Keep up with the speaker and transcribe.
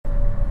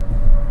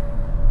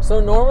So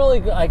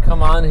normally I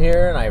come on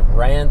here and I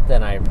rant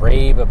and I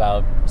rave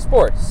about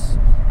sports.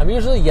 I'm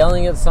usually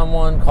yelling at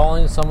someone,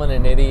 calling someone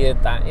an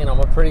idiot. I'm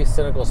a pretty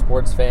cynical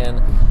sports fan.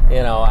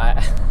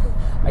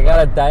 I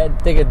gotta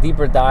take a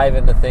deeper dive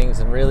into things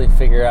and really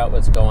figure out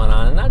what's going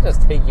on and not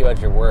just take you at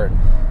your word.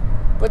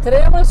 But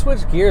today I'm going to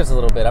switch gears a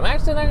little bit. I'm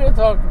actually not going to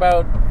talk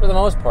about, for the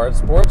most part,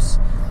 sports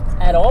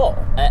at all.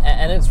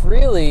 And it's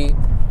really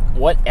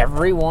what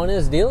everyone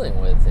is dealing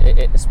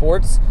with.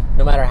 Sports,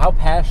 no matter how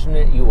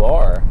passionate you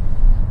are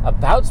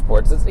about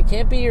sports, it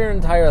can't be your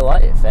entire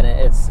life. And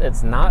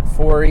it's not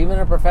for even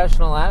a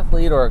professional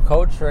athlete or a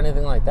coach or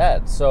anything like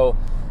that. So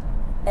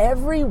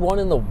everyone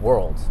in the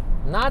world,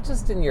 not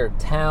just in your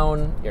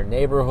town, your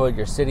neighborhood,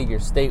 your city,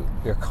 your state,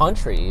 your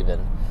country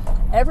even,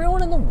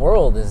 everyone in the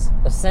world is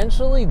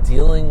essentially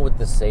dealing with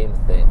the same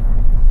thing,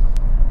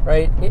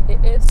 right?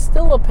 It's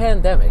still a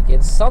pandemic.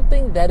 It's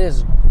something that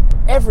is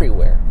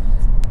everywhere,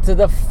 to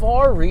the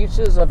far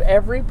reaches of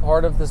every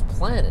part of this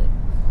planet.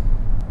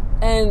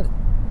 And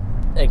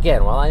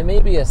again, while I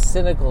may be a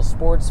cynical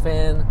sports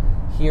fan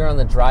here on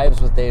the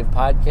Drives with Dave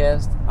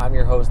podcast, I'm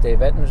your host,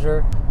 Dave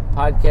Ettinger,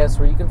 podcast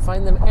where you can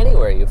find them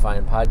anywhere you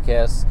find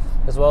podcasts,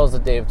 as well as the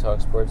Dave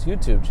Talk Sports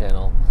YouTube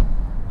channel.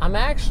 I'm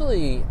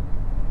actually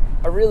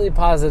a really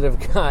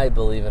positive guy,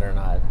 believe it or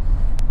not.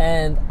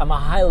 And I'm a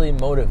highly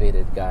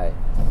motivated guy.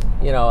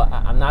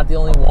 I'm not the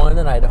only one,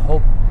 and I'd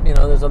hope,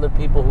 there's other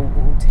people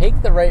who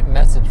take the right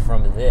message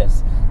from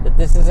this, that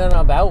this isn't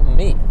about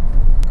me.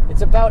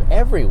 It's about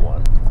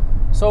everyone.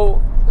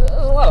 So there's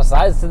a lot of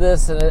sides to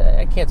this, and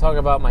I can't talk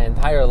about my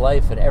entire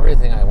life and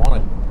everything I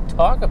want to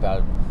talk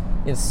about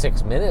in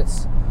 6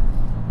 minutes.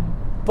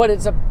 But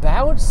it's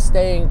about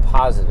staying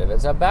positive.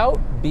 It's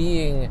about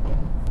being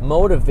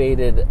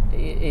motivated,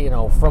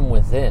 from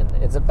within.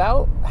 It's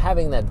about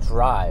having that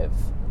drive.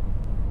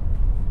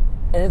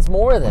 And it's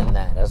more than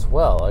that as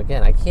well.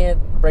 Again, I can't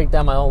break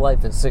down my whole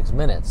life in 6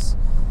 minutes.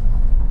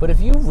 But if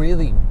you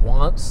really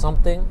want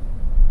something,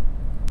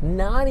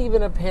 not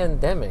even a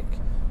pandemic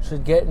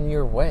should get in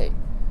your way.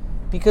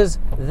 Because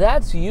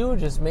that's you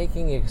just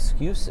making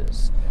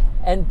excuses.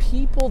 And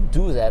people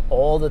do that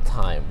all the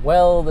time.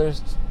 Well,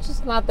 there's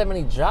just not that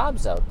many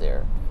jobs out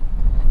there.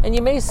 And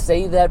you may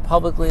say that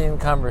publicly in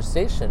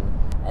conversation,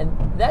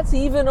 and that's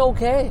even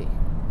okay.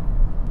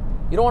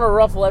 You don't want to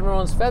ruffle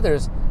everyone's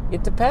feathers.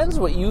 It depends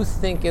what you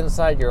think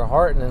inside your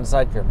heart and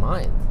inside your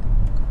mind.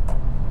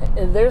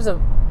 And there's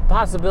a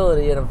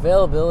possibility and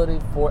availability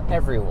for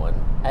everyone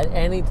at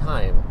any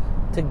time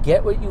to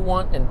get what you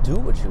want and do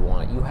what you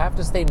want. You have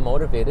to stay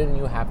motivated and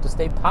you have to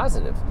stay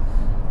positive.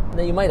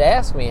 Now you might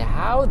ask me,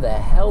 how the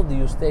hell do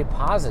you stay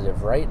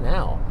positive right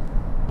now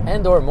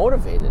and or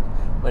motivated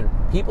when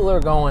people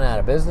are going out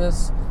of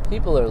business,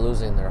 people are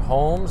losing their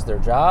homes, their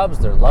jobs,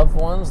 their loved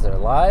ones, their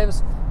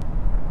lives?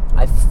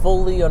 I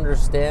fully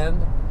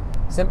understand,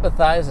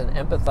 sympathize, and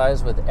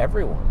empathize with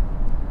everyone.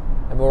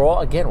 And we're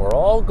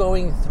all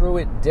going through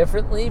it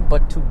differently,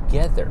 but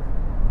together.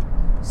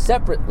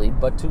 Separately,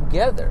 but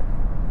together.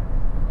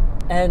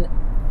 And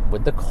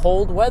with the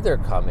cold weather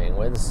coming,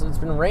 it's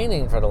been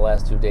raining for the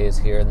last 2 days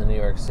here in the New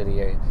York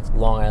City,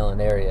 Long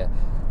Island area.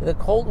 The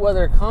cold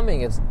weather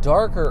coming, it's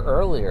darker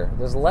earlier.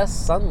 There's less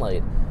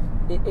sunlight.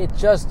 It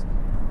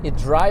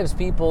drives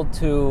people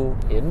to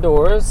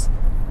indoors,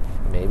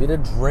 maybe to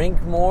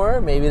drink more,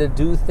 maybe to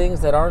do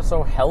things that aren't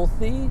so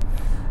healthy.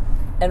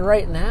 And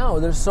right now,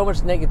 there's so much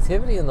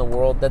negativity in the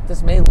world that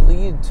this may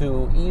lead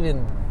to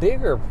even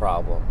bigger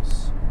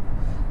problems.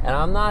 And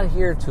I'm not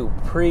here to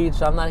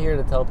preach. I'm not here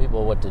to tell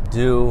people what to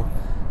do.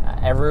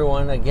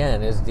 Everyone,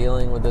 again, is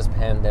dealing with this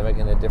pandemic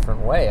in a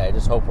different way. I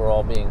just hope we're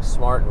all being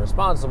smart and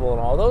responsible and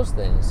all those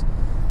things.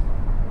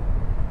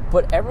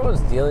 But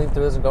everyone's dealing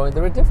through this and going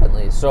through it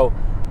differently. So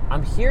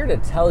I'm here to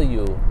tell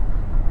you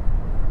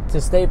to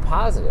stay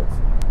positive,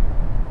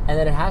 and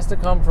that it has to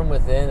come from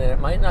within, and it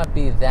might not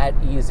be that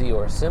easy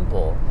or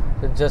simple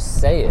to just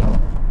say it.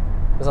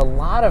 There's a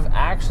lot of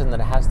action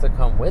that has to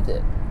come with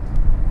it.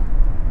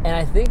 And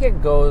I think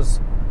it goes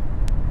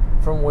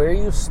from where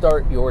you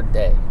start your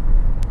day,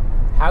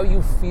 how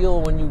you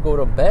feel when you go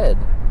to bed,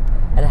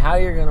 and how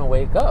you're going to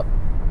wake up.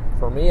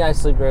 For me, I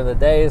sleep during the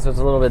day, so it's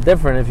a little bit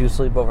different if you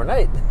sleep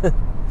overnight.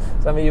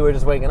 Some of you are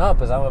just waking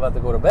up as I'm about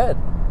to go to bed.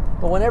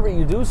 But whenever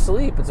you do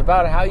sleep, it's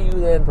about how you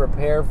then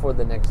prepare for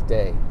the next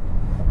day.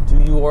 Do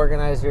you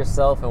organize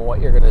yourself and what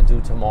you're going to do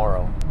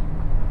tomorrow?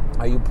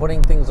 Are you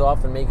putting things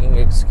off and making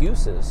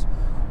excuses?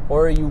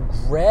 Or are you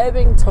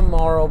grabbing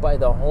tomorrow by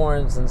the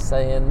horns and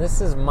saying,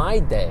 this is my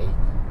day.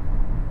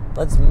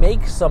 Let's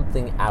make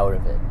something out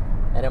of it.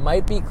 And it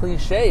might be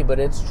cliche, but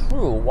it's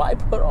true. Why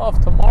put off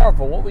tomorrow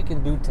for what we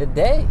can do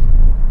today?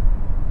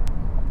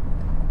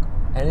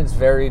 And it's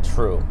very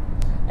true.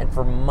 And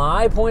from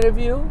my point of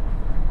view,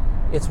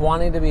 it's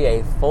wanting to be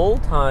a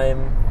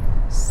full-time,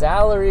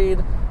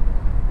 salaried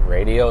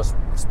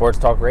sports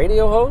talk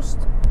radio host,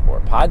 or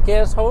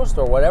podcast host,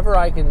 or whatever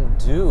I can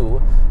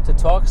do to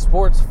talk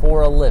sports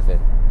for a living.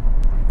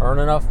 Earn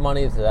enough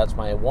money so that's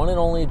my one and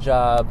only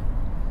job,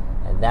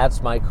 and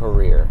that's my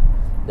career.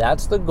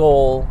 That's the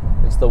goal.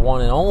 It's the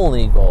one and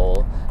only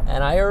goal,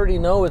 And I already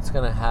know it's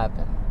going to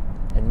happen.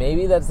 And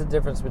maybe that's the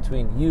difference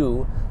between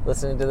you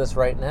listening to this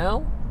right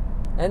now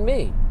and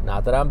me.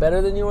 Not that I'm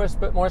better than you or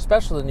more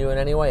special than you in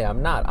any way.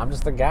 I'm not. I'm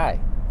just a guy.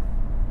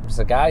 I'm just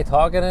a guy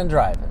talking and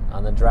driving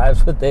on the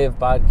Drives with Dave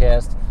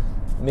podcast.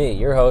 Me,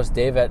 your host,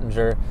 Dave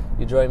Ettinger.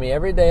 You join me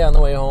every day on the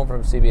way home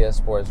from CBS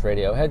Sports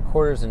Radio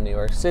headquarters in New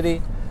York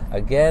City.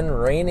 Again,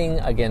 raining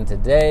again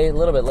today. A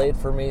little bit late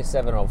for me,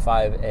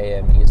 7:05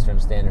 a.m. Eastern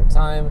Standard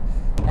Time.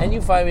 And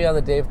you find me on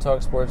the Dave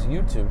Talk Sports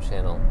YouTube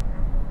channel.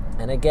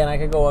 And again, I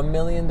could go a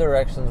million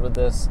directions with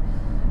this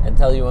and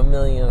tell you a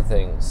million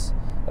things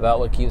about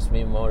what keeps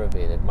me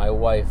motivated. My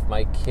wife,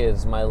 my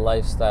kids, my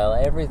lifestyle,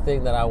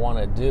 everything that I want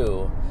to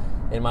do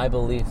in my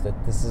belief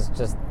that this is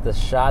just the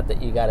shot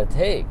that you got to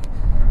take.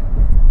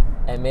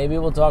 And maybe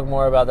we'll talk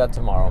more about that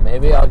tomorrow.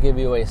 Maybe I'll give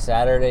you a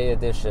Saturday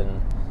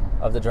edition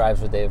of the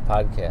Drives with Dave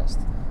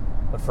podcast.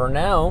 But for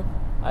now,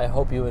 I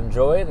hope you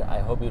enjoyed. I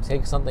hope you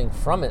take something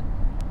from it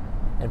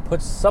and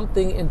put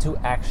something into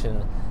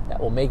action that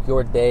will make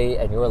your day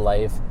and your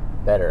life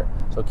better.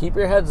 So keep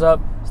your heads up,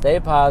 stay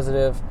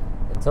positive.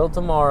 Until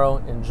tomorrow,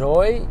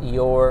 enjoy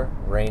your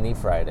rainy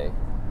Friday.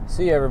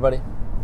 See you, everybody.